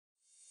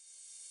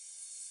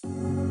Hej!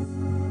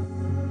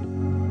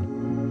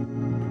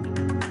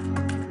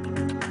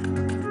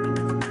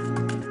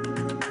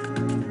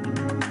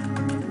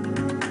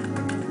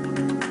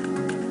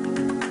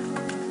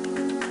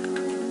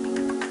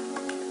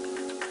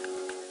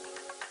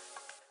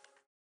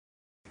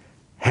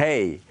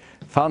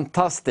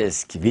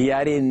 Fantastisk! Vi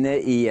är inne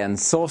i en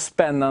så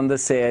spännande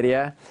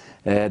serie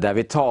där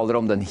vi talar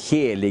om den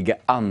heliga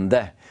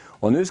ande.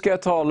 Och nu ska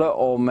jag tala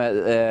om,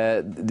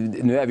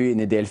 nu är vi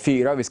inne i del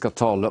 4, vi ska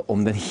tala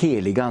om den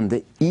heliga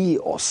ande i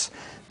oss.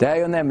 Det är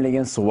ju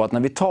nämligen så att när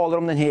vi talar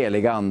om den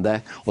heliga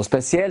ande, och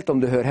speciellt om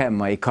du hör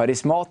hemma i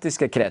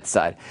karismatiska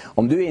kretsar,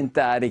 om du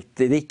inte är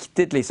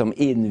riktigt liksom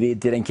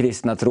invid till den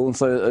kristna tron,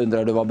 så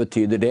undrar du vad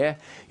betyder det?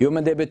 Jo,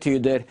 men det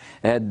betyder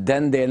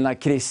den delen av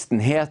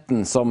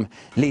kristenheten som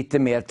lite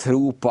mer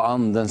tror på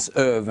andens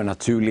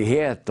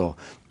övernaturlighet och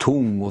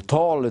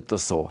tungotalet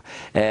och så.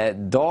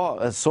 Då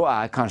så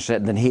är kanske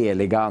den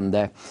heliga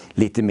ande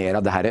lite mer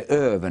av det här är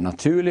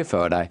övernaturligt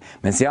för dig.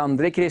 Men i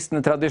andra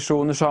kristna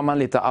traditioner så har man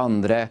lite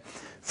andra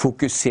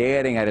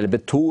fokuseringar eller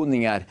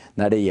betoningar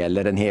när det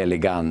gäller den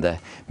heliga ande.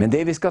 Men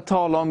det vi ska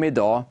tala om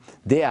idag,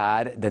 det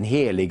är den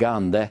heliga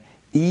ande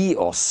i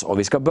oss. Och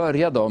vi ska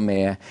börja då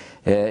med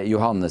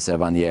Johannes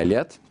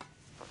evangeliet.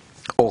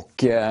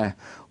 Och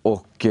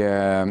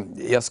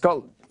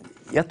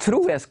jag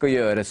tror jag ska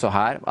göra så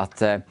här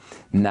att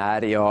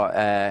när jag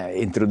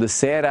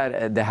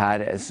introducerar det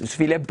här så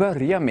vill jag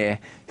börja med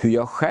hur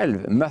jag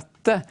själv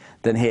mötte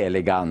den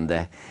heliga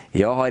ande.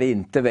 Jag har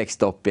inte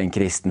växt upp i en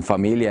kristen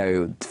familj, jag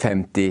är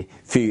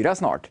 54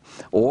 snart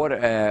år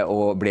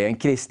och blev en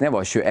kristen, jag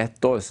var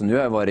 21 år, så nu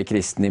har jag varit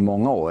kristen i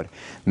många år.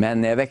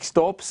 Men när jag växte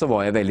upp så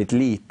var jag väldigt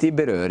lite i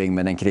beröring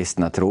med den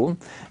kristna tron.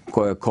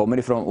 Jag kommer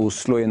ifrån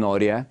Oslo i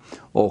Norge,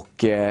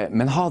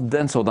 men hade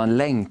en sådan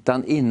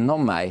längtan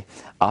inom mig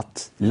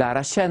att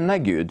lära känna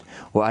Gud.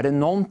 Och är det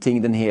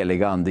någonting den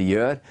heliga ande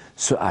gör,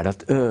 så är det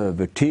att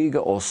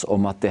övertyga oss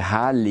om att det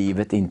här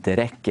livet inte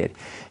räcker.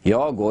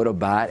 Jag går och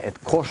bär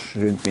ett kors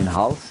runt min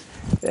hals,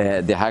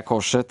 det här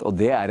korset, och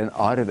det är en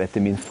arv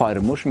efter min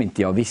farmor som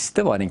inte jag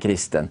visste var en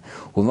kristen.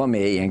 Hon var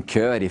med i en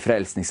kör i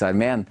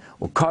Frälsningsarmén,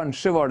 och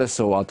kanske var det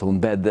så att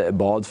hon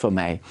bad för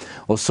mig.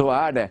 Och så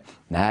är det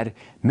när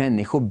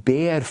människor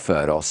ber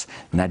för oss,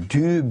 när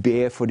du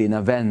ber för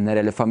dina vänner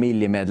eller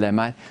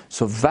familjemedlemmar,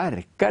 så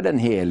verkar den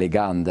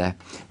heliga ande.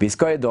 Vi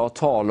ska idag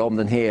tala om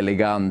den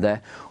heliga ande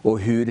och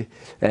hur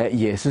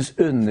Jesus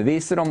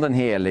undervisar om den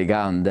heliga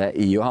ande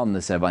i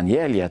Johannes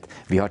evangeliet.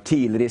 Vi har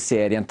tidigare i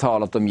serien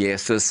talat om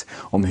Jesus,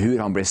 om hur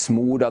han blev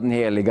smord av den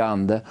heliga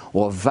ande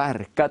och har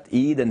verkat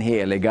i den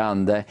heliga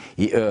ande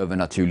i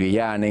övernaturliga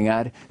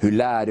gärningar. Hur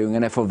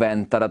lärjungarna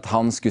förväntade att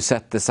han skulle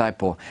sätta sig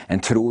på en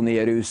tron i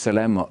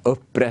Jerusalem och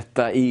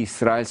upprätta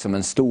Israel som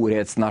en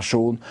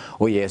storhetsnation,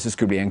 och Jesus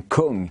skulle bli en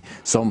kung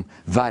som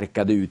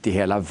verkade ut i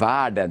hela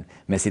världen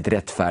med sitt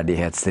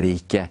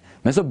rättfärdighetsrike.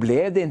 Men så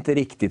blev det inte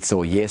riktigt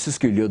så. Jesus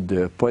skulle ju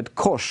dö på ett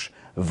kors.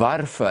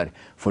 Varför?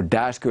 För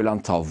där skulle han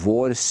ta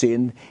vår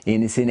synd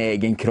in i sin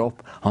egen kropp.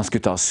 Han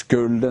skulle ta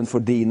skulden för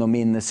din och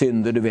mina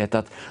synder. Du vet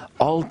att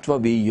allt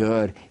vad vi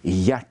gör i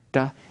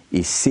hjärta,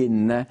 i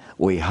sinne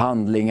och i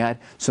handlingar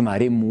som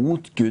är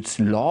emot Guds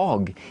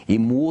lag,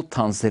 emot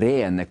hans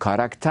rena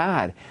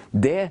karaktär,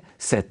 det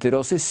sätter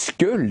oss i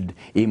skuld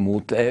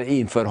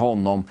inför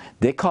honom.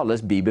 Det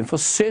kallas Bibeln för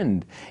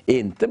synd.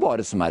 Inte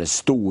bara som är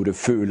stora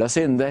fula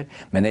synder,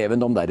 men även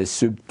de där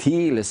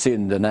subtila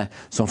synderna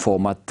som får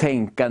man att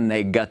tänka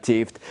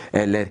negativt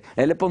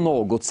eller på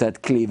något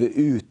sätt kliva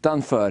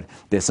utanför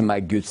det som är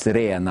Guds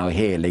rena och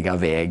heliga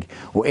väg.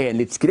 Och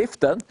enligt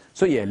skriften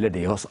så gäller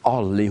det oss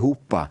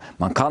allihopa.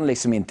 Man kan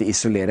liksom inte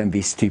isolera en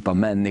viss typ av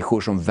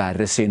människor som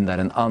värre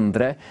syndare än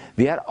andra.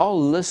 Vi är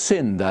alla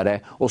syndare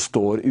och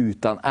står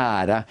utan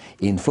ära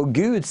inför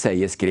Gud,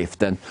 säger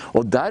skriften.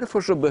 Och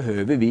därför så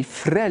behöver vi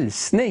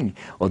frälsning.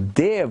 Och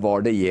det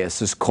var det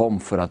Jesus kom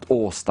för att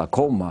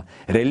åstadkomma.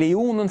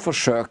 Religionen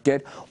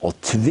försöker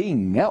att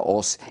tvinga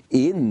oss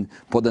in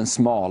på den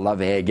smala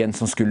vägen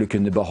som skulle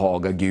kunna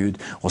behaga Gud.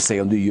 Och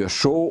säga om du gör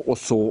så och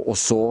så och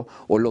så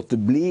och låter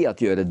bli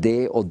att göra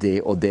det och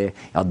det och det,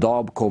 ja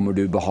då kommer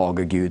du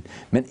behaga Gud.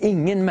 Men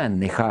ingen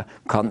människa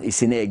kan i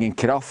sin egen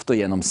kraft och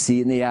genom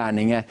sina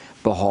gärningar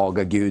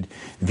behaga Gud.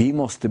 Vi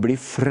måste bli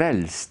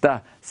frälsta,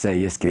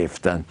 säger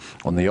skriften.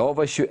 Och när jag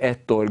var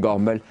 21 år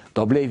gammal,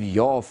 då blev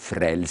jag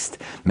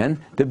frälst. Men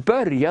det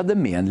började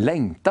med en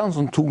längtan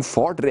som tog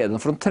fart redan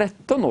från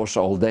 13 års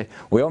ålder.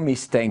 Och jag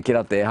misstänker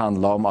att det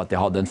handlar om att jag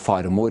hade en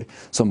farmor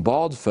som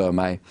bad för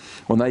mig.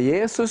 Och när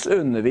Jesus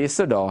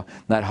undervisar då,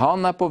 när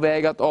han är på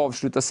väg att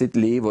avsluta sitt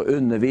liv och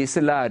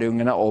undervisar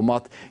lärjungarna om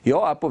att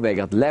jag är på väg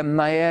att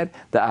lämna er,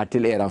 det är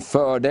till eran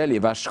fördel, i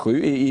vers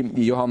 7 i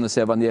Johannes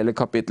evangeliet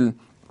kapitel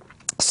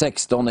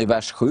 16 i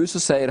vers 7 så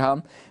säger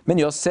han: men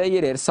jag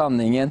säger er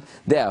sanningen,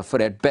 det är för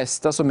ert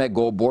bästa som jag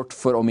går bort,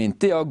 för om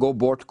inte jag går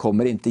bort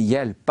kommer inte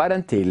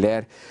hjälparen till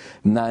er.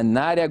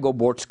 När jag går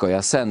bort ska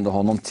jag sända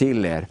honom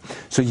till er.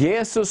 Så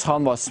Jesus,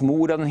 han var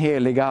smord av den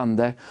heliga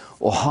ande,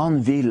 och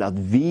han vill att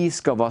vi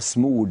ska vara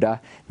smorda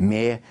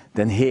med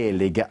den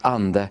heliga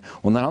ande.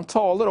 Och när han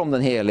talar om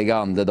den heliga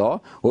ande då,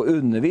 och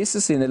undervisar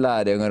sina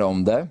lärjungar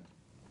om det,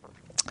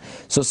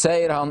 så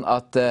säger han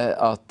att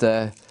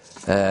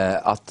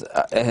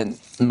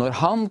när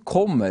han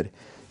kommer,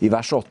 i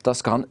vers 8,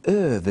 ska han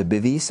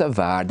överbevisa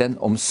världen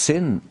om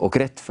synd och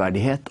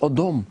rättfärdighet och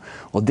dom.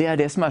 Och det är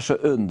det som är så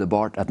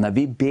underbart, att när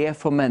vi ber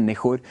för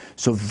människor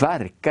så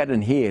verkar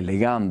den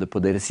heliga ande på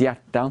deras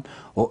hjärtan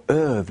och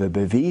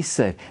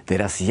överbevisar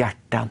deras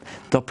hjärtan.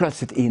 Då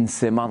plötsligt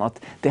inser man att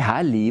det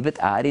här livet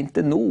är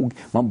inte nog.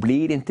 Man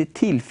blir inte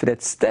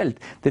tillfredsställd.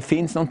 Det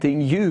finns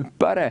någonting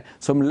djupare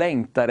som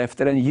längtar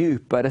efter en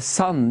djupare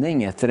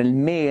sanning, efter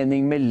en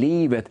mening med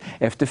livet,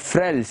 efter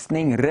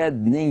frälsning,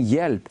 räddning,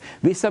 hjälp.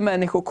 Vissa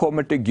människor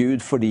kommer till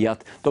Gud för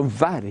att de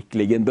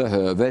verkligen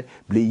behöver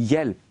bli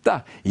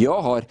hjälpta.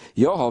 Jag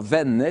har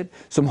vänner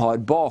som har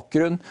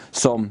bakgrund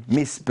som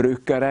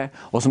missbrukare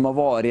och som har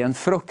varit i en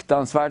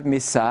fruktansvärd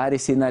misär i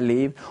sina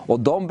liv, och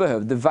de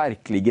behövde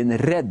verkligen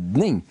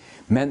räddning.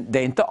 Men det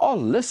är inte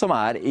alla som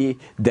är i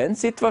den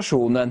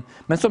situationen,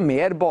 men som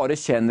mer bara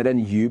känner en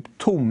djup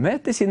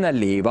tomhet i sina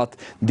liv. Att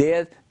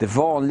det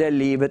vanliga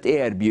livet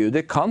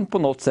erbjuder kan på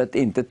något sätt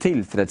inte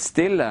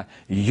tillfredsställa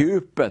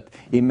djupet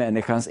i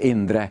människans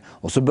inre.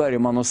 Och så börjar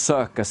man att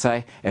söka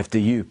sig efter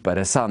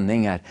djupare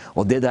sanningar.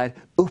 Och det där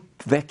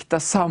uppväckta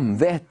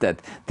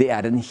samvetet, det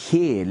är den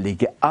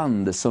helige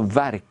ande som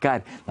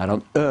verkar när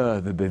han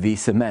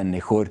överbevisar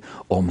människor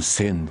om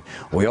synd.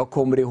 Och jag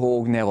kommer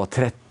ihåg när jag var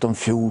 13,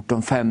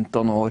 14,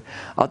 15 år,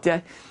 att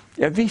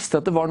jag visste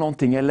att det var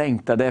någonting jag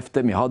längtade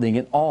efter, men jag hade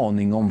ingen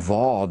aning om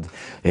vad.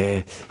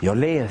 Jag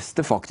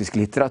läste faktiskt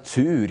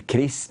litteratur,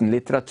 kristen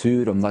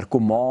litteratur om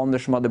narkomaner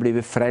som hade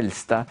blivit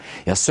frälsta.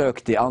 Jag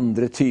sökte i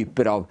andra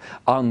typer av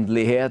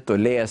andlighet och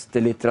läste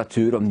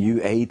litteratur om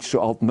New Age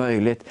och allt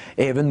möjligt.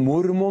 Även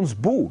Mormons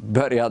bok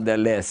började jag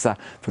läsa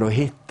för att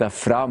hitta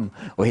fram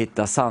och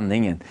hitta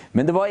sanningen.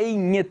 Men det var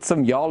inget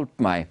som hjälpt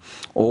mig.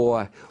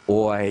 Och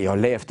jag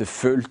levde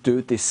fullt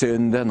ut i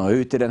synden och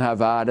ut i den här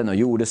världen och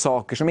gjorde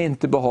saker som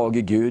inte behagade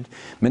Gud.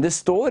 Men det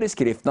står i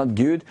skriften att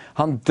Gud,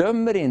 han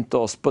dömer inte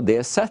oss på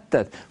det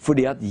sättet,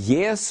 för att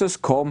Jesus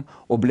kom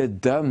och blev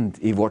dömd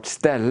i vårt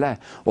ställe.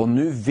 Och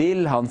nu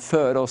vill han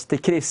föra oss till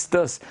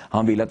Kristus.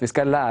 Han vill att vi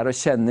ska lära och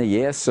känna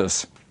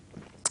Jesus.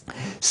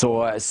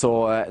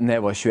 Så när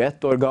jag var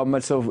 21 år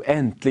gammal så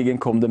äntligen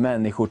kom det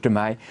människor till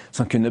mig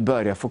som kunde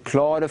börja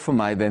förklara för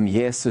mig vem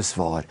Jesus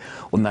var.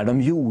 Och när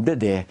de gjorde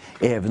det,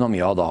 även om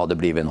jag då hade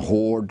blivit en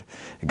hård,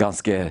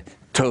 ganska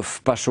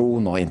tuff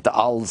person och inte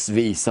alls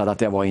visade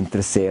att jag var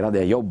intresserad.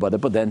 Jag jobbade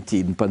på den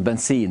tiden på en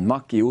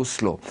bensinmack i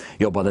Oslo.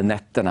 Jobbade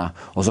nätterna.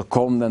 Och så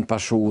kom en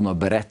person och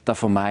berättade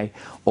för mig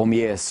om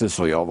Jesus,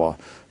 och jag var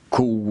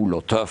cool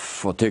och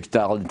tuff och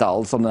tyckte inte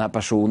alls om den här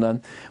personen.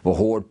 Var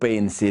hård på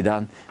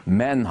insidan.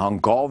 Men han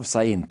gav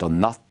sig inte, och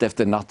natt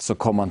efter natt så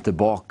kom han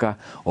tillbaka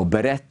och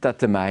berättade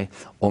till mig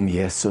om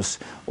Jesus.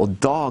 Och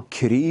då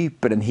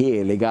kryper den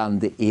heliga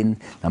ande in.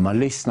 När man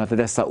lyssnar till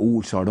dessa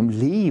ord så har de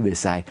liv i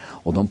sig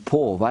och de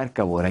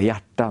påverkar våra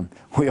hjärtan.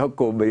 Och jag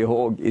kommer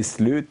ihåg i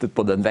slutet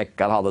på den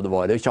veckan hade det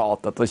varit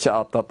och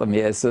tjatat om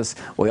Jesus.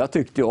 Och jag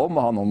tyckte ju om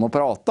honom att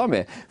prata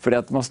med. För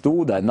att man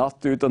stod där natt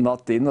ut och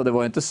natt in, och det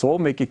var inte så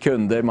mycket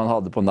kunder man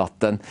hade på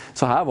natten.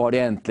 Så här var det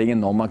äntligen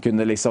någon man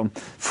kunde liksom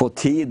få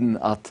tiden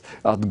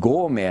att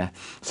gå med.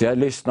 Så jag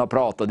lyssnade,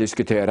 pratade,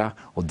 diskuterade.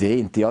 Och det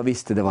inte jag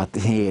visste, det var att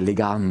den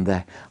heliga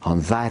ande,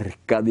 han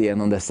verkade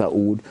genom dessa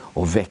ord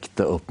och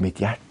väckte upp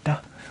mitt hjärta.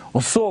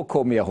 Och så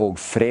kommer jag ihåg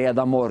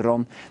fredag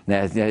morgon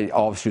när jag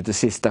avslutade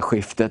sista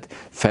skiftet.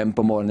 5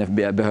 på morgonen,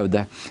 jag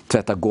behövde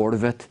tvätta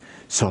golvet.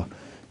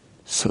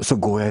 Så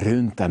går jag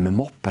runt där med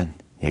moppen.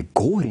 Jag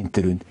går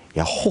inte runt,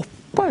 jag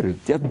hoppar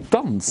ut, jag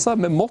dansar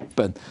med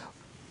moppen.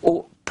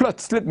 Och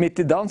plötsligt mitt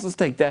i dansen så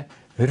tänkte jag: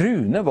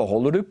 Rune, vad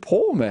håller du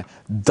på med?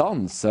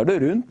 Dansar du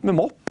runt med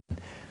moppen?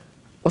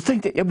 Och så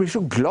tänkte jag blir så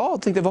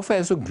glad. Tänkte, varför är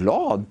jag så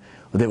glad?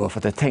 Och det var för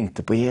att jag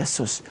tänkte på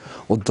Jesus.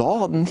 Och då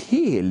har den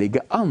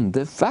heliga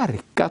ande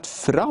verkat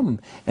fram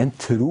en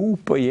tro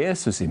på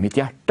Jesus i mitt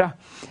hjärta.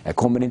 Jag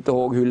kommer inte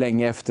ihåg hur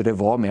länge efter det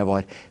var, men jag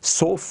var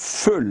så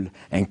full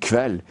en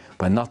kväll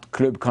på en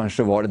nattklubb,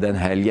 kanske var det den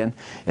helgen.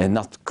 En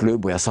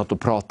nattklubb, och jag satt och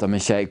pratade med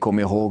en tjej,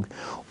 kommer jag ihåg.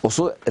 Och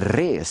så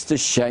reste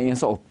tjejen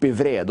sig upp i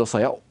vrede och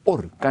sa: jag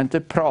orkar inte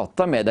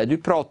prata med dig. Du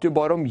pratar ju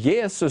bara om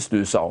Jesus,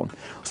 du, sa hon.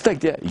 Så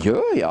tänkte jag,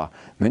 gör jag?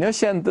 Men jag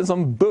kände en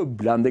sån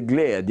bubblande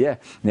glädje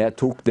när jag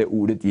tog det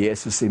ordet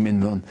Jesus i min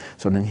mun.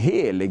 Så den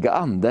heliga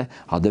ande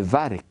hade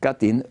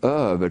verkat in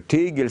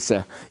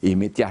övertygelse i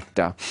mitt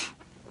hjärta.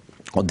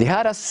 Och det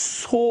här är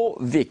så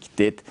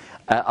viktigt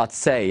att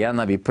säga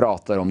när vi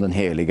pratar om den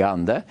heliga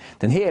ande.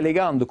 Den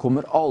heliga ande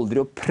kommer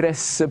aldrig att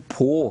pressa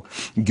på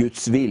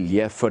Guds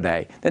vilja för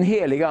dig. Den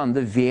heliga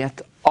ande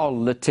vet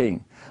alla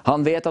ting.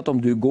 Han vet att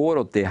om du går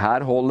åt det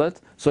här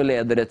hållet så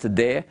leder det till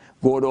det.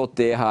 Går det åt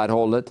det här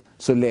hållet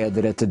så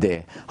leder det till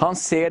det. Han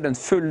ser den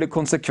fulla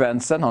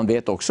konsekvensen. Han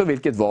vet också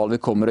vilket val vi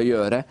kommer att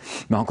göra.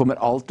 Men han kommer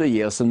alltid att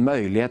ge oss en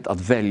möjlighet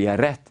att välja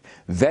rätt.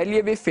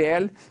 Väljer vi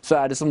fel så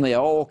är det som när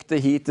jag åkte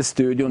hit till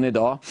studion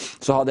idag.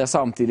 Så hade jag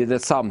samtidigt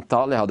ett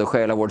samtal. Jag hade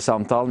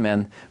själavårdssamtal med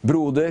en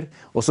broder.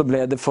 Och så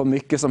blev det för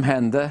mycket som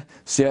hände.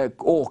 Så jag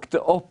åkte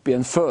upp i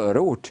en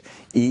förort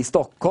i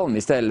Stockholm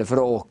istället för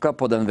att åka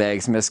på den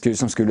väg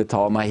som skulle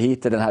ta mig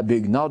hit till den här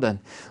byggnaden.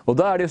 Och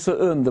då är det så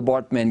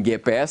underbart med en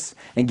GPS.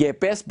 En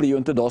GPS blir ju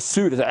inte då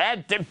sur.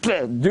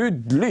 Du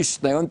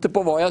lyssnar ju inte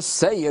på vad jag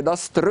säger, då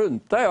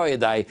struntar jag i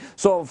dig.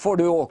 Så får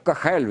du åka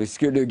själv,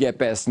 skulle ju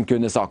GPSen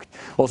kunna sagt.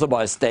 Och så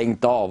bara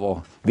stängt av och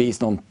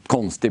visa någon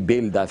konstig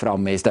bild där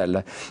framme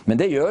istället. Men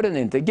det gör den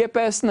inte.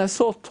 GPSen är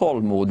så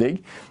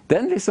tålmodig.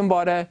 Den liksom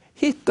bara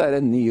hittar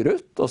en ny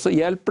rutt och så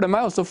hjälper det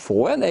mig och så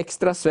får jag en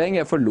extra sväng.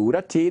 Jag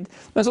förlorar tid,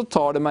 men så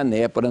tar det mig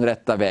ner på den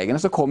rätta vägen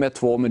och så kommer jag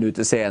 2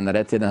 minuter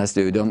senare till den här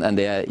studion än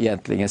det jag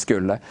egentligen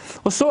skulle.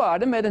 Och så är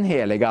det med den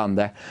heliga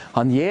ande.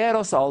 Han ger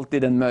oss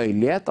alltid en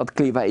möjlighet att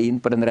kliva in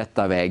på den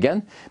rätta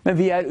vägen. Men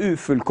vi är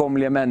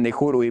ofullkomliga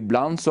människor och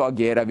ibland så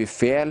agerar vi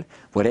fel.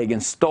 Vår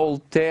egen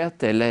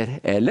stolthet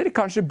eller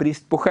kanske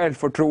brist på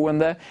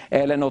självförtroende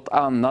eller något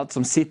annat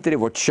som sitter i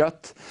vårt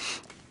kött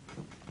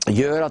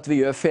gör att vi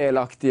gör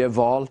felaktiga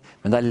val,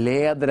 men där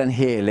leder den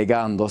heliga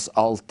ande oss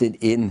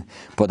alltid in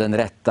på den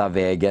rätta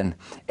vägen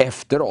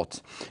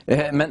efteråt.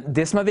 Men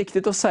det som är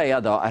viktigt att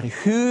säga då är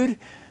hur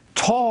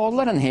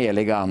talar den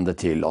heliga ande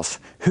till oss?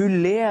 Hur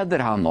leder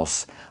han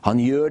oss? Han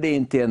gör det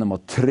inte genom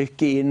att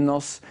trycka in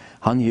oss.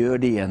 Han gör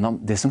det genom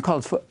det som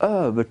kallas för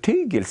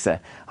övertygelse.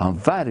 Han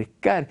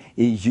verkar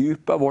i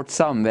djup av vårt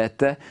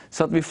samvete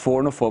så att vi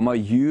får någon form av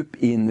djup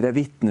inre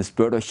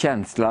vittnesbörd och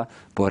känsla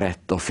på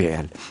rätt och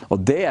fel. Och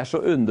det är så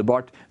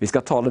underbart. Vi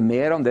ska tala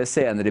mer om det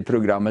senare i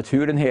programmet.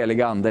 Hur den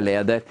heliga ande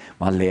leder.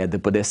 Man leder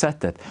på det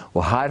sättet.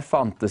 Och här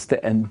fanns det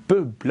en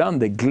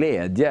bubblande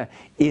glädje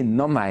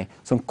inom mig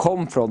som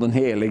kom från den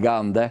heliga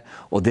ande.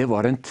 Och det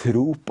var en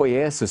tro på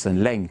Jesus,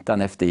 en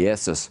längtan efter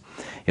Jesus.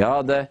 Jag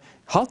hade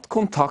haft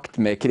kontakt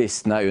med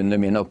kristna under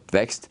min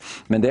uppväxt,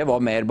 men det var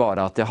mer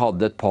bara att jag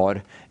hade ett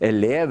par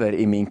elever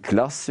i min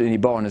klass i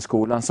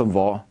barneskolan som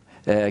var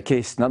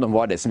kristna. De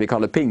var det som vi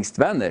kallar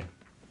pingstvänner.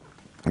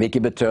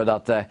 Vilket betöd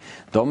att det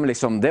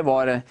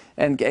var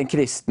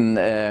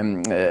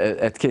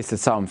ett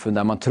kristet samfund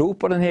där man tror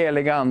på den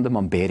heliga ande,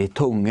 man ber i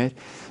tungor.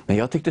 Men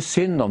jag tyckte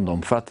synd om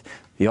dem för att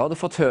jag hade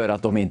fått höra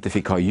att de inte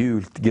fick ha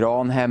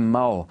julgran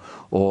hemma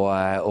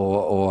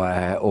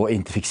och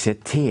inte fick se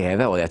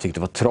tv, och jag tyckte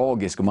det var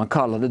tragiskt, och man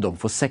kallade dem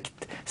för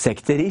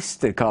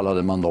sekterister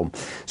kallade man dem.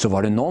 Så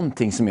var det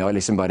någonting som jag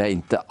liksom bara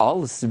inte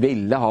alls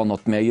ville ha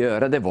något med att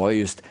göra. Det var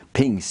just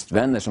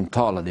pingstvänner som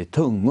talade i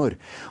tungor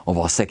och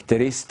var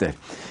sekterister.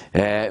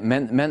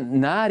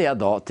 Men när jag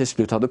då till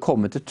slut hade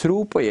kommit till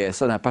tro på Jesus,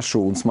 den här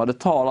personen som hade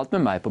talat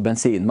med mig på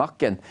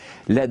bensinmacken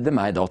ledde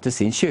mig då till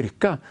sin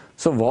kyrka.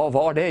 Så vad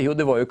var det? Jo,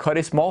 det var ju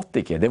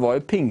karismatiker, det var ju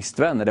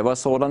pingstvänner, det var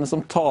sådana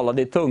som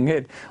talade i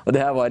tungor. Och det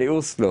här var i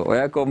Oslo, och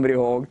jag kommer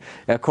ihåg,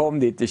 jag kom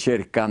dit till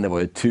kyrkan, det var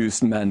ju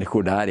 1000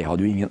 människor där. Jag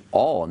hade ju ingen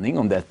aning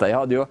om detta, jag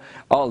hade ju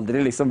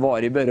aldrig liksom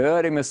varit i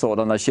beröring med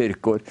sådana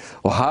kyrkor.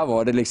 Och här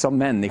var det liksom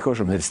människor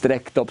som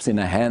sträckte upp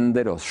sina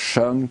händer och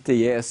sjöng till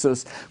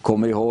Jesus.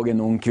 Kommer ihåg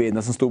en ung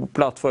kvinna som stod på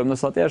plattformen och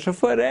sa att jag är så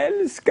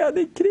förälskad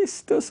i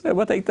Kristus. Jag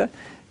bara tänkte,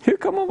 hur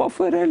kan man vara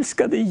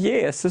förälskad i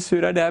Jesus?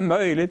 Hur är det här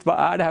möjligt? Vad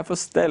är det här för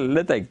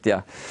ställe, tänkte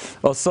jag.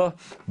 Och så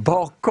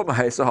bakom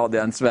mig så hade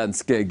jag en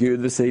svensk,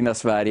 Gud välsigna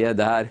Sverige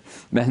där.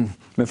 Men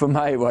för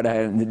mig var det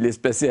en lite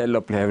speciell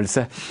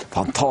upplevelse. För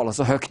han talade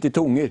så högt i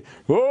tungor.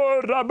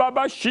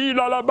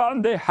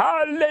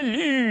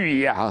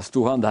 Halleluja!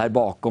 Stod han där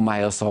bakom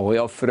mig och sa, och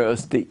jag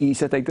frös till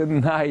is. Jag tänkte,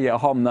 nej, jag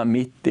hamnar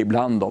mitt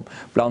ibland dem.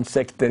 Bland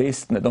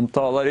sekteristerna, de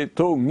talar i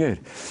tungor.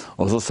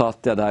 Och så satt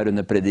jag där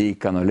under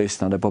predikan och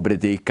lyssnade på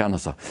predikan.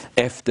 Och så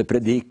efter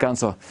predikan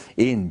så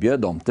inbjöd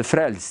de till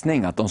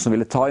frälsning. Att de som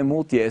ville ta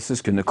emot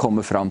Jesus kunde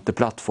komma fram till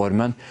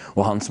plattformen.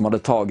 Och han som hade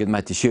tagit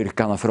mig till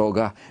kyrkan och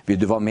frågade, vill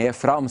du vara med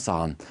fram, sa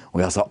han.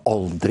 Och jag sa,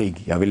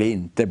 aldrig, jag vill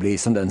inte bli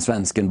som den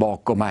svensken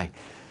bakom mig.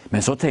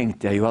 Men så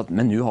tänkte jag ju att,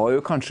 men nu har jag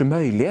ju kanske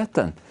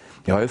möjligheten.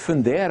 Jag har ju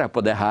funderat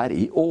på det här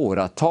i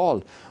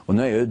åratal. Och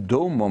nu är jag ju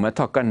dum om jag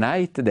tackar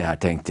nej till det här,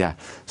 tänkte jag.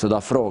 Så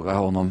då frågade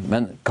jag honom,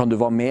 men kan du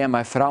vara med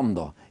mig fram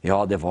då?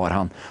 Ja, det var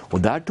han.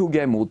 Och där tog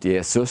jag emot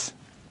Jesus.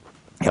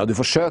 Jag hade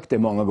försökt det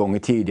många gånger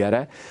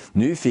tidigare.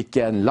 Nu fick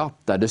jag en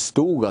lapp där det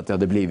stod att jag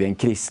hade blivit en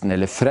kristen,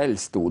 eller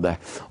frälst stod det.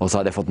 Och så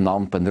hade jag fått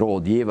namn på en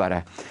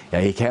rådgivare.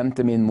 Jag gick hem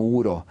till min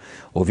mor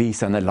och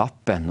visade henne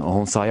lappen. Och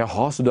hon sa,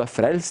 jaha, så du är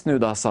frälst nu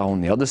då, sa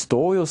hon. Ja, det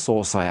står ju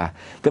så, sa jag.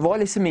 Det var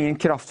liksom ingen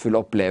kraftfull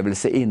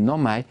upplevelse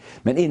inom mig.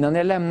 Men innan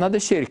jag lämnade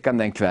kyrkan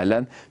den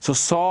kvällen så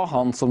sa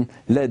han som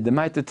ledde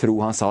mig till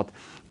tro, han sa att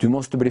du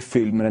måste bli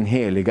fylld med den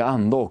heliga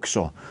ande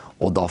också.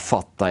 Och då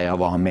fattade jag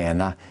vad han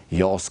menar.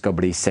 Jag ska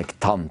bli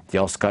sektant.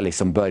 Jag ska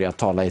liksom börja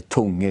tala i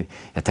tungor.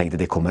 Jag tänkte,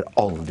 det kommer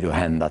aldrig att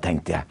hända,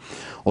 tänkte jag.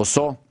 Och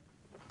så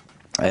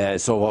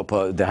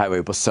Det här var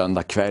ju på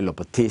söndag kväll, och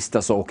på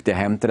tisdag så åkte jag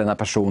hem till den här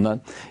personen.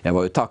 Jag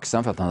var ju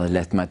tacksam för att han hade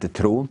lett mig till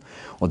tron.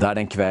 Och där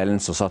den kvällen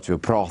så satt vi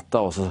och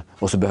pratade,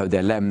 och så behövde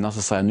jag lämna.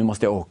 Så sa jag, nu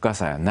måste jag åka.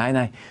 Så jag,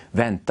 nej,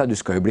 vänta, du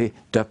ska ju bli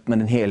döpt med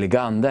den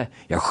heliga ande.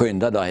 Jag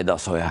skyndar dig idag,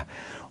 sa jag.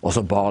 Och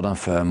så bad han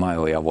för mig,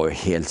 och jag var ju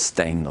helt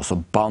stängd. Och så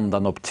band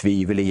han upp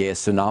tvivel i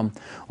Jesu namn.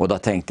 Och då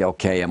tänkte jag,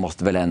 okej, jag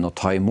måste väl ändå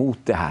ta emot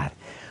det här.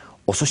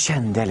 Och så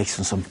kände jag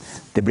liksom som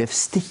det blev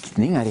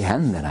stickningar i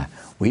händerna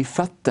och i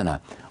fötterna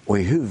och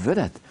i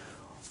huvudet.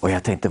 Och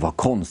jag tänkte, vad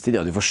konstigt,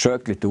 jag hade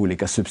försökt lite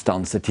olika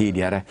substanser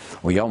tidigare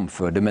och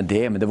jämförde med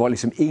det, men det var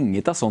liksom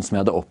inget av sånt som jag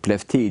hade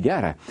upplevt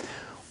tidigare.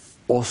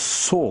 Och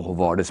så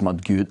var det som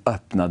att Gud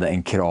öppnade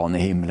en kran i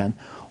himlen.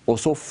 Och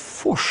så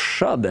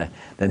forsade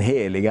den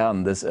heliga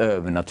andes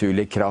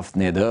övernaturliga kraft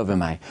ned över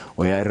mig.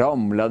 Och jag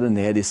ramlade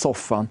ned i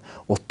soffan,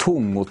 och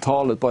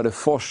tungotalet bara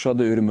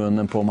forsade ur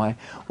munnen på mig.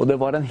 Och det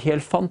var en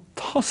helt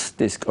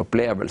fantastisk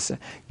upplevelse.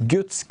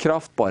 Guds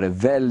kraft bara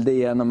välde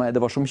igenom mig. Det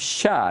var som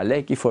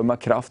kärlek i form av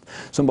kraft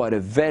som bara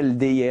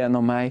välde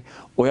igenom mig.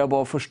 Och jag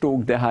bara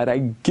förstod, det här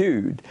är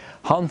Gud.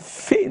 Han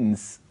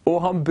finns.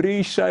 Och han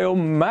bryr sig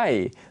om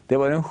mig. Det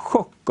var en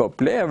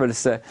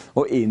chockupplevelse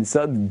och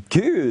inse att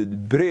Gud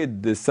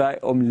brydde sig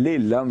om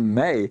lilla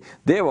mig.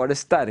 Det var det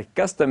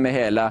starkaste med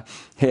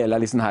hela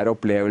liksom här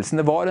upplevelsen.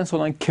 Det var en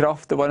sådan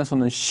kraft, det var en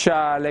sådan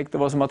kärlek. Det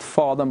var som att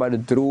Fadern bara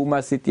drog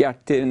mig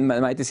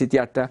till sitt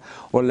hjärta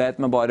och lät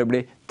mig bara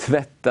bli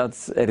tvättad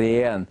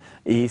ren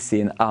i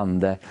sin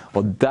ande.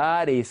 Och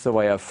där i så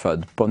var jag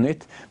född på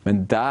nytt.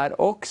 Men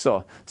där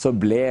också så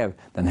blev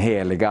den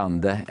heliga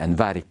ande en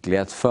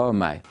verklighet för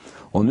mig.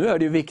 Och nu är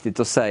det ju viktigt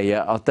att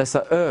säga att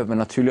dessa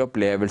övernaturliga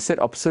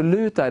upplevelser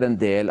absolut är en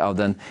del av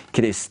den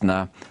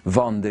kristna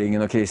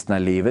vandringen och kristna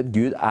livet.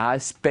 Gud är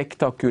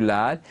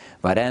spektakulär.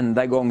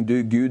 Varenda gång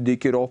Gud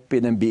dyker upp i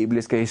den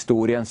bibliska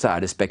historien så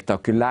är det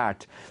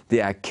spektakulärt. Det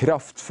är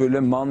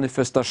kraftfulla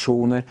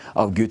manifestationer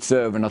av Guds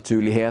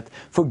övernaturlighet.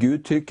 För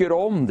Gud tycker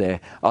om det.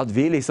 Att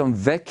vi liksom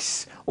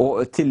väcks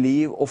till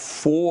liv och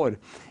får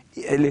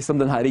liksom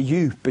den här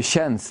djupa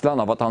känslan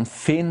av att han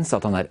finns,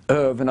 att han är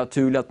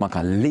övernaturlig, att man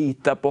kan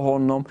lita på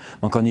honom,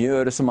 man kan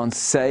göra som han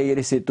säger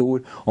i sitt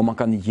ord, och man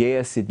kan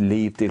ge sitt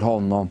liv till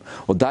honom.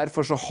 Och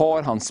därför så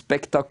har han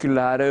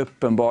spektakulära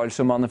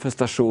uppenbarelser och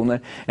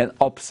manifestationer en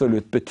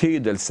absolut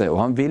betydelse, och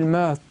han vill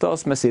möta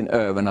oss med sin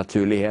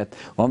övernaturlighet,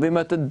 och han vill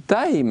möta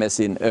dig med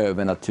sin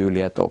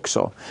övernaturlighet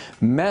också.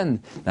 Men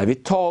när vi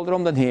talar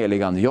om den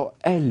heliga ande, jag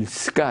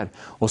älskar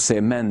att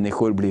se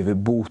människor bli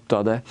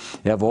botade.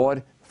 Jag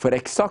var för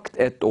exakt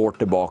ett år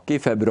tillbaka i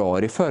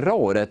februari förra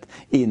året,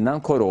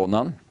 innan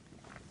coronan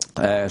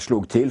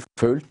slog till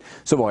fullt,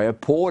 så var jag i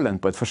Polen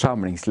på ett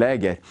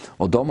församlingsläger,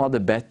 och de hade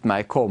bett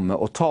mig komma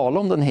och tala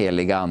om den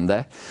heliga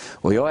ande.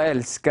 Och jag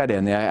älskar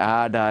det när jag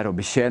är där och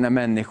betjänar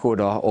människor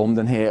då,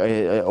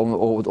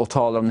 och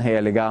talar om den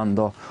heliga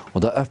ande,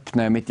 och då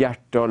öppnar jag mitt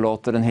hjärta och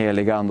låter den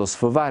heliga ande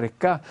få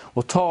verka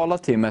och tala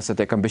till mig så att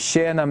jag kan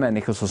betjäna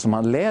människor så som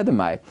han leder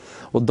mig.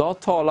 Och då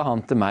talade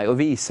han till mig och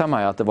visade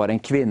mig att det var en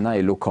kvinna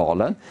i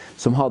lokalen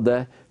som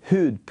hade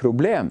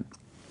hudproblem.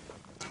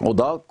 Och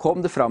då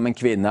kom det fram en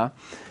kvinna,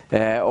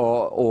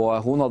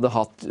 och hon hade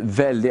haft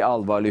väldigt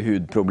allvarliga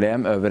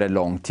hudproblem över en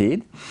lång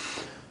tid.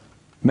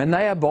 Men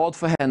när jag bad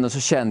för henne så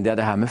kände jag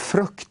det här med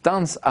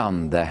fruktans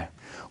ande.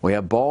 Och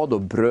jag bad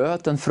och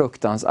bröt en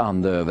fruktans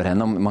ande över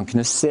henne. Man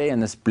kunde se i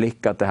hennes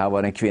blick att det här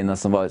var en kvinna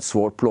som var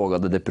svårt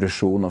plågad av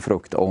depression och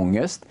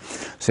fruktångest.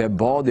 Så jag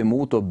bad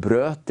emot och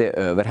bröt det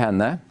över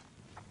henne.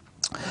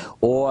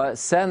 Och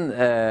sen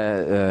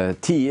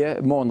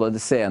 10 månader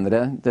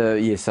senare,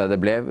 gissar det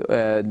blev,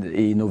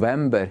 i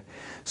november,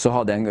 så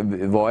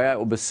var jag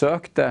och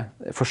besökte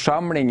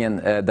församlingen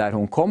där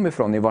hon kom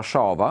ifrån i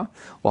Warszawa,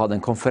 och hade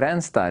en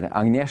konferens där.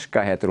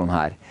 Agnieszka heter hon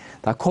här.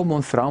 Där kom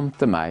hon fram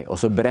till mig, och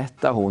så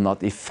berättade hon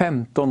att i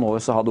 15 år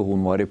så hade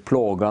hon varit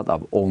plågad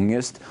av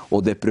ångest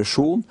och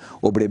depression,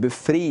 och blev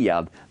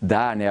befriad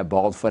där när jag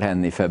bad för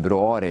henne i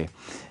februari.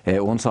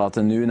 Hon sa att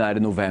nu när det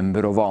är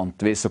november och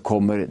vanligtvis så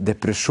kommer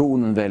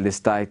depressionen väldigt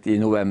starkt i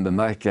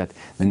novembermörkret,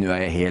 men nu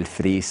är jag helt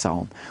fri, sa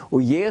hon.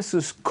 Och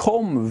Jesus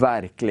kom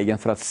verkligen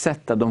för att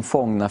sätta de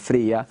fångna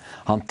fria.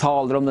 Han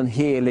talar om den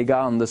heliga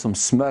ande som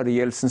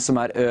smörjelsen som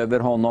är över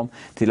honom,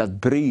 till att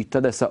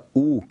bryta dessa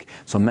ok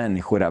som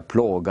människor är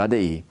plågade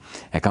i.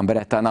 Jag kan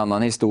berätta en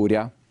annan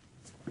historia,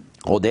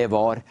 och det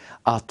var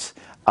att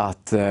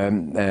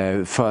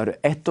för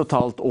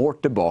 1,5 år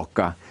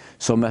tillbaka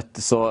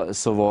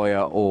så var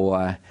jag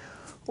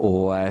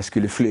och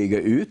skulle flyga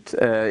ut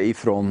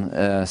ifrån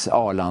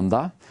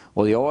Arlanda.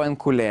 Och jag och en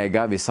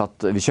kollega,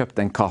 vi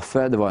köpte en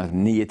kaffe, det var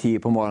 9-10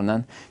 på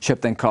morgonen,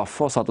 köpte en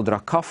kaffe och satt och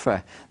drack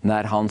kaffe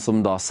när han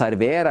som då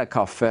serverar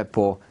kaffe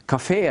på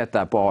kaféet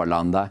där på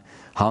Arlanda,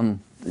 han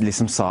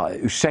liksom sa,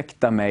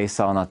 ursäkta mig,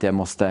 sa han, att jag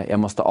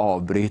måste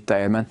avbryta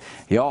er, men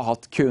jag har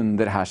haft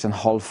kunder här sedan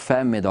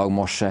 4:30 idag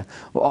morse,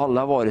 och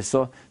alla har varit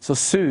så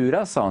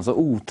sura, sa han, så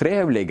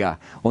otrevliga,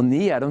 och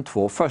ni är de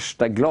 2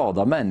 första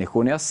glada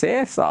människorna jag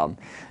ser, sa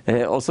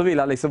han. Och så vill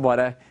han liksom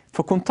bara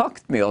få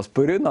kontakt med oss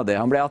på grund av det.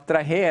 Han blir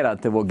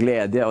attraherad till vår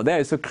glädje. Och det är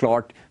ju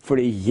såklart för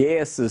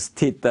Jesus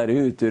tittar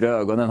ut ur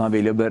ögonen. Han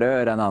vill ju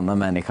beröra en annan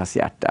människas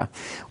hjärta.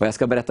 Och jag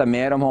ska berätta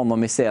mer om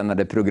honom i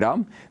senare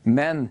program.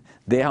 Men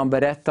det han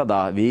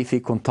berättade, vi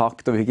fick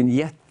kontakt och vi fick en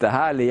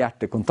jättehärlig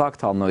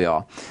hjärtekontakt, han och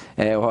jag.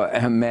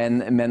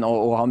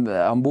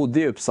 Han bodde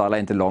i Uppsala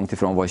inte långt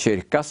ifrån vår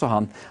kyrka,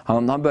 så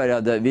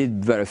vi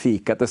började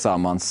fika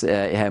tillsammans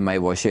hemma i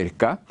vår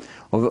kyrka.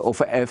 Och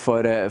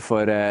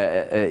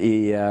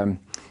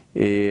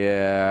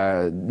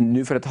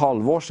nu för ett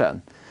halvår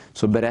sedan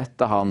så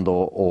berättade han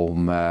då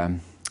om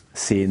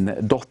sin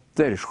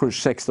dotter,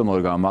 16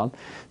 år gammal,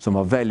 som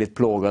var väldigt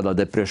plågad av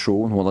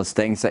depression. Hon hade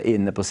stängt sig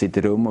inne på sitt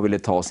rum och ville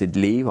ta sitt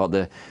liv.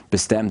 Hade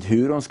bestämt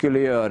hur hon skulle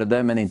göra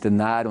det, men inte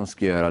när hon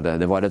skulle göra det.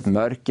 Det var ett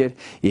mörker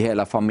i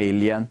hela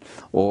familjen.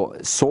 Och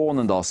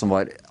sonen då, som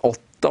var 8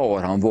 år,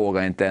 han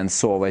vågade inte ens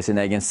sova i sin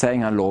egen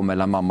säng. Han låg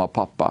mellan mamma och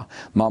pappa.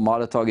 Mamma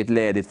hade tagit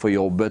ledigt för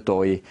jobbet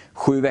och i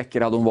 7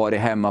 veckor hade hon varit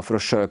hemma för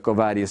att försöka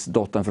värja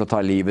dottern för att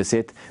ta livet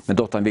sitt. Men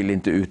dottern ville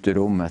inte ut ur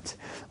rummet.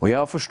 Och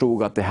jag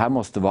förstod att det här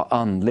måste vara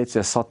andligt, så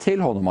jag sa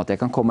till honom att jag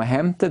kan komma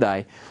hem till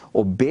dig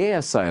och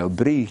be sig och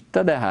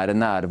bryta det här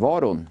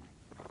närvaron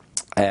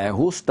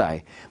hos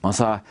dig. Man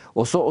sa,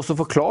 och så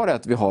förklarade jag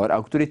att vi har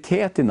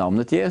auktoritet i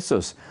namnet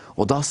Jesus.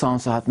 Och då sa han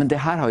så här, men det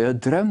här har jag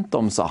drömt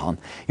om, sa han.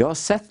 Jag har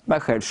sett mig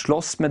själv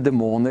slåss med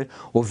demoner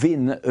och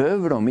vinna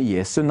över dem i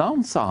Jesu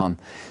namn, sa han.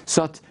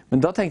 Så att,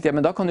 men då tänkte jag,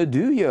 men då kan ju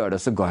du göra det.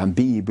 Så gav han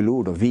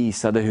bibelord och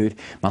visade hur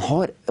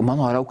man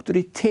har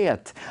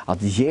auktoritet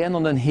att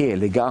genom den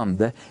heliga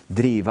ande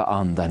driva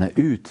andarna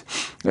ut.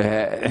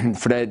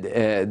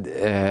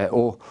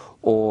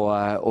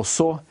 Och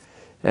så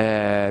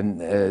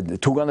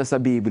tog han dessa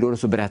bibelord och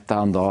så berättade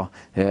han då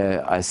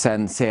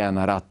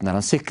senare att när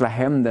han cyklade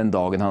hem den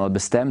dagen han hade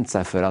bestämt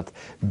sig för att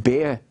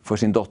be för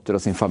sin dotter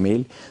och sin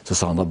familj, så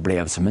sa han att han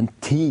blev som en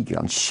tiger.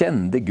 Han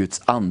kände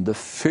Guds ande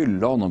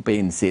fylla honom på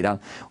insidan,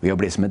 och jag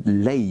blev som ett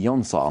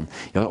lejon, sa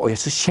han. Och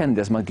så kände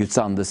jag som att Guds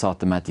ande sa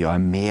till mig att jag är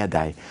med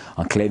dig.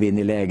 Han klev in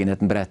i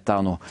lägenheten, berättade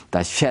han, och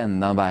där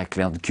kände han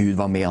verkligen att Gud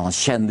var med. Han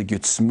kände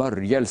Guds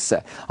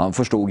smörjelse. Han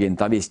förstod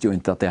inte, han visste ju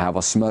inte att det här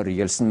var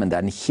smörjelsen, men det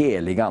är en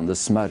helig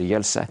andes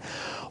smörjelse.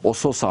 Och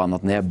så sa han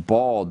att när jag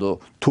bad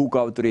och tog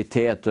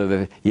auktoritet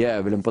över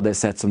djävulen på det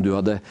sätt som du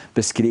hade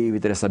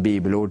beskrivit i dessa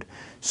bibelord,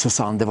 så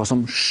sa han det var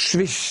som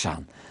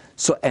swishan.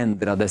 Så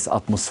ändrades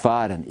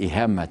atmosfären i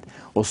hemmet,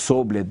 och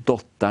så blev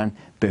dottern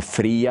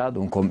befriad.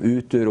 Hon kom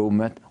ut ur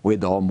rummet och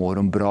idag mår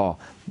hon bra.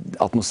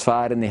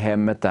 Atmosfären i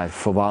hemmet är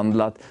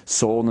förvandlad.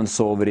 Sonen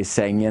sover i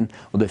sängen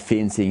och det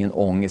finns ingen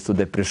ångest och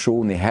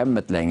depression i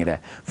hemmet längre,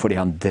 för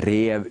han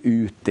drev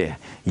ut det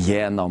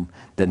genom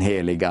den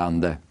heliga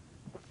ande.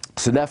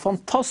 Så det är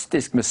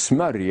fantastiskt med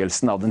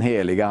smörjelsen av den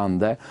heliga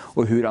ande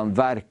och hur han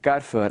verkar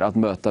för att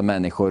möta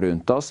människor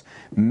runt oss.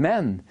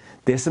 Men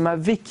det som är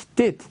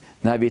viktigt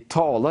när vi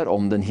talar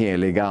om den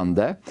heliga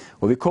ande,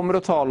 och vi kommer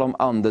att tala om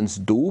andens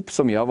dop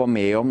som jag var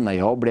med om när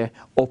jag blev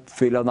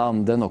uppfylld av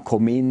anden och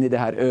kom in i det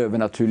här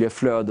övernaturliga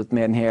flödet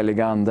med den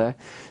heliga ande,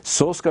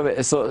 så ska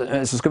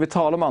vi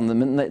tala om anden.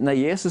 Men när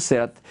Jesus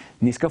säger att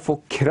ni ska få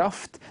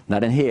kraft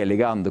när den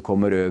heliga ande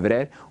kommer över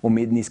er och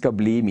ni ska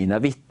bli mina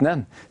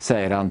vittnen,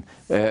 säger han.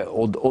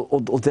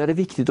 Och det är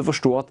viktigt att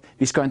förstå att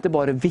vi ska inte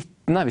bara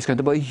vittna, vi ska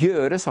inte bara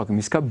göra saker,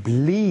 vi ska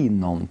bli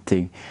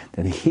någonting.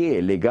 Den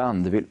heliga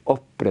ande vill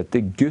upprätta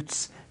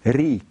Guds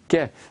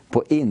rike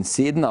på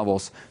insidan av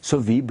oss, så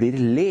vi blir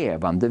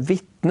levande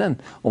vittnen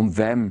om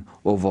vem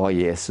och vad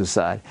Jesus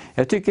är.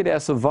 Jag tycker det är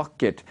så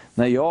vackert.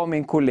 När jag och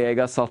min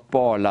kollega satt på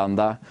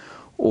Arlanda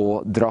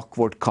och drack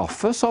vårt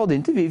kaffe, så hade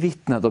inte vi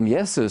vittnat om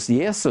Jesus.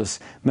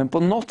 Men på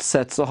något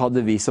sätt så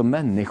hade vi som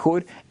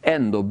människor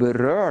ändå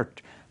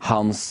berört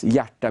hans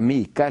hjärta.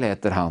 Mikael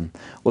heter han.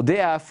 Och det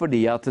är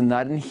för att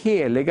när den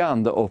heliga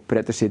ande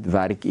upprättar sitt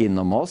verk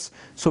inom oss,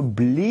 så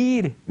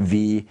blir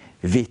vi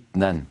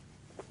vittnen.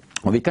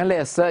 Och vi kan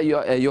läsa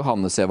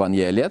Johannes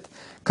evangeliet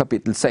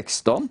kapitel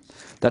 16.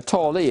 Där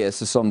talar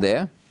Jesus om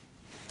det.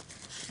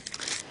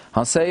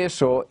 Han säger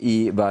så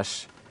i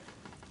vers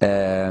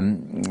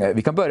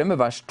vi kan börja med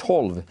vers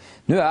 12.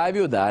 Nu är vi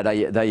ju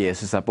där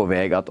Jesus är på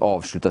väg att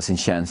avsluta sin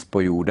tjänst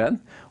på jorden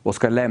och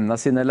ska lämna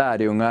sina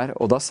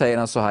lärjungar. Och då säger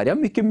han så här: jag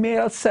har mycket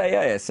mer att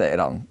säga er, säger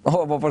han.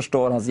 Och vad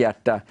förstår hans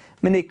hjärta?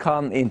 Men ni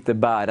kan inte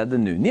bära det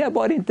nu. Ni är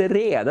bara inte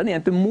redo, ni är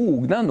inte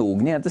mogna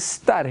nog, ni är inte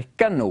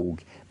starka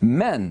nog.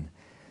 Men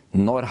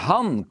när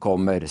han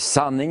kommer,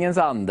 sanningens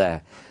ande,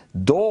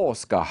 då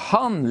ska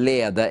han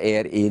leda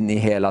er in i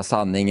hela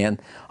sanningen.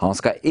 Han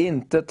ska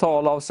inte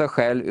tala av sig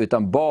själv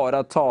utan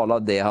bara tala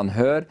det han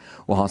hör,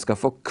 och han ska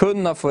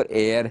förkunna för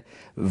er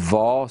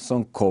vad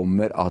som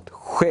kommer att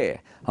ske.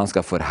 Han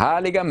ska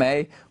förhärliga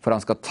mig, för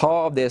han ska ta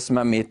av det som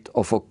är mitt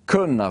och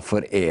förkunna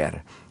för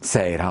er,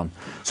 säger han.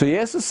 Så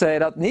Jesus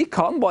säger att ni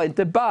kan bara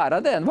inte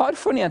bära den.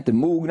 Varför? Ni är inte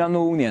mogna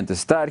nog, ni är inte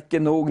starka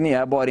nog, ni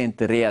är bara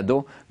inte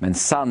redo. Men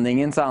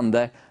sanningens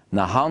ande,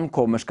 när han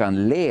kommer ska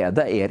han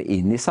leda er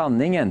in i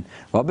sanningen.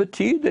 Vad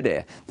betyder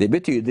det? Det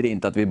betyder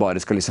inte att vi bara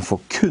ska liksom få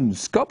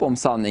kunskap om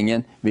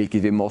sanningen,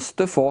 vilket vi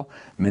måste få,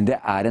 men det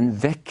är en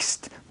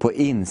växt på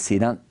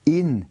insidan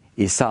in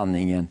i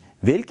sanningen.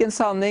 Vilken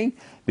sanning?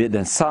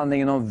 Den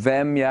sanningen om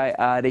vem jag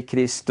är i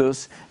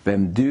Kristus,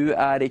 vem du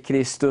är i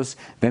Kristus,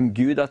 vem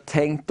Gud har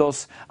tänkt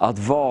oss att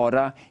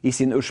vara i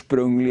sin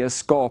ursprungliga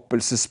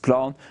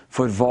skapelsesplan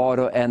för var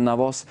och en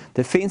av oss.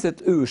 Det finns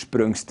ett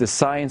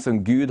ursprungsdesign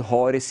som Gud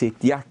har i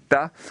sitt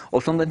hjärta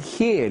och som den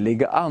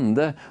heliga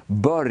ande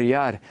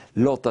börjar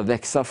låta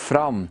växa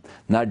fram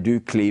när du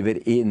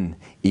kliver in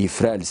i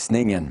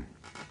frälsningen.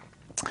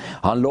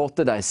 Han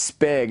låter dig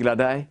spegla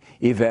dig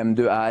i vem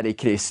du är i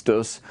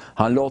Kristus.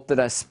 Han låter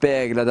dig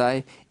spegla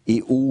dig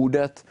i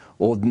ordet.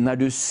 Och när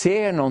du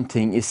ser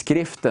någonting i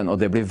skriften och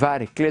det blir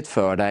verkligt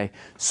för dig,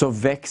 så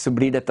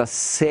blir detta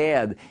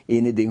säd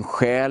in i din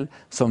själ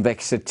som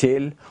växer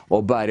till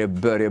och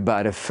börjar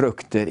bära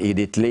frukter i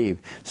ditt liv.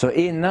 Så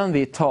innan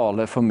vi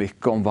talar för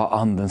mycket om vad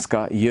anden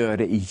ska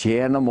göra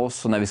igenom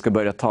oss, och när vi ska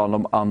börja tala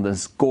om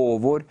andens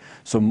gåvor,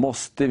 så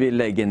måste vi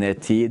lägga ner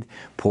tid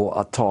på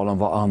att tala om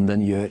vad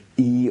anden gör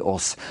i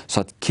oss,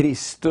 så att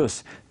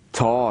Kristus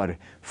tar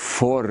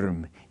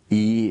form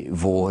i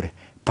vår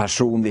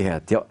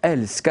personlighet. Jag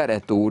älskar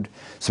ett ord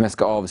som jag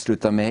ska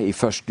avsluta med i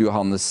första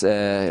Johannes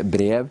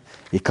brev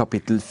i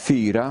kapitel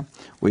 4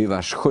 och i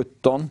vers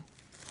 17.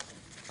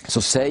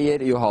 Så säger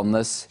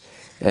Johannes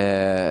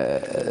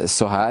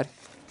så här.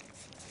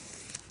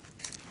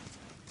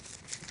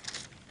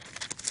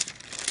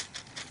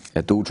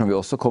 Ett ord som vi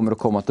också kommer att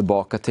komma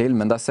tillbaka till,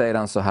 men där säger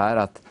han så här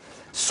att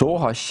så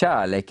har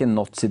kärleken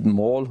nått sitt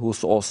mål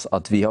hos oss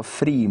att vi har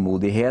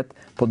frimodighet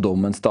på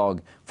domens dag.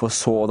 För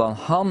sådan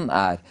han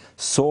är,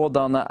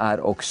 sådana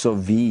är också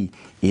vi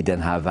i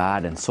den här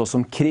världen. Så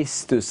som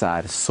Kristus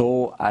är,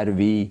 så är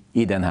vi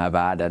i den här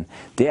världen.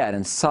 Det är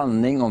en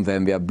sanning om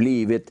vem vi har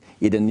blivit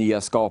i den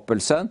nya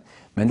skapelsen.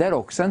 Men det är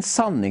också en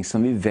sanning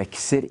som vi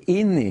växer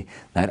in i.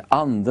 När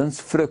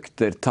andens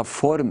frukter tar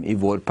form i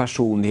vår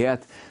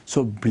personlighet,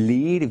 så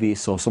blir vi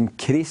så som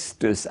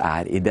Kristus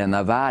är i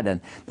denna världen.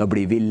 Då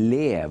blir vi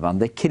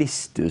levande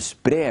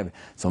Kristusbrev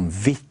som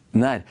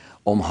vittnar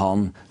om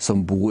han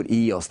som bor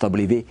i oss. Då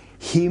blir vi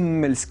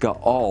himmelska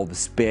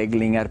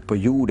avspeglingar på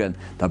jorden.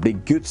 Då blir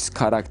Guds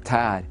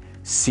karaktär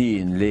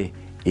synlig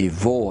i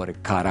vår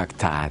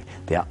karaktär.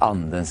 Det är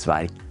andens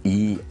verk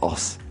i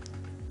oss.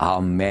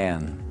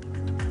 Amen.